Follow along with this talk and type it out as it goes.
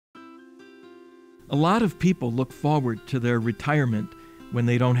A lot of people look forward to their retirement when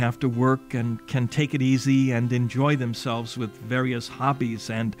they don't have to work and can take it easy and enjoy themselves with various hobbies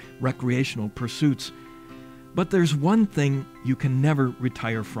and recreational pursuits. But there's one thing you can never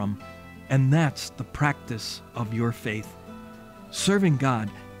retire from, and that's the practice of your faith. Serving God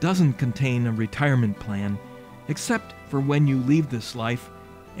doesn't contain a retirement plan, except for when you leave this life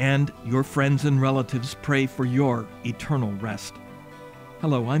and your friends and relatives pray for your eternal rest.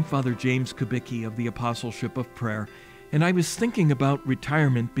 Hello, I'm Father James Kubicki of the Apostleship of Prayer, and I was thinking about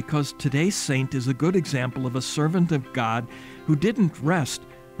retirement because today's saint is a good example of a servant of God who didn't rest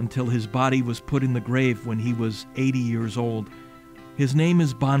until his body was put in the grave when he was 80 years old. His name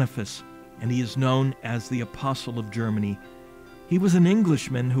is Boniface, and he is known as the Apostle of Germany. He was an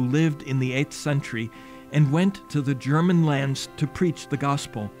Englishman who lived in the 8th century and went to the German lands to preach the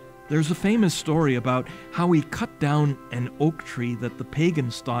gospel. There's a famous story about how he cut down an oak tree that the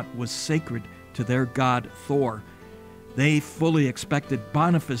pagans thought was sacred to their god Thor. They fully expected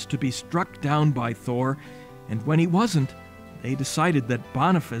Boniface to be struck down by Thor, and when he wasn't, they decided that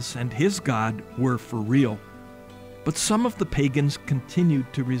Boniface and his god were for real. But some of the pagans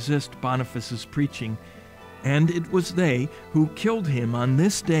continued to resist Boniface's preaching, and it was they who killed him on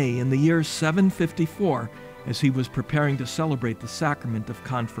this day in the year 754 as he was preparing to celebrate the sacrament of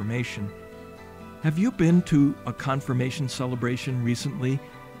confirmation. Have you been to a confirmation celebration recently,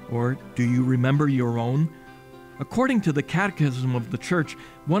 or do you remember your own? According to the Catechism of the Church,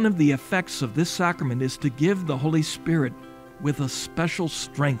 one of the effects of this sacrament is to give the Holy Spirit with a special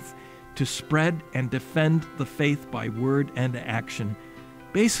strength to spread and defend the faith by word and action.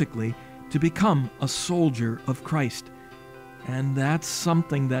 Basically, to become a soldier of Christ. And that's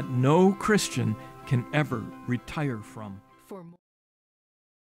something that no Christian can ever retire from.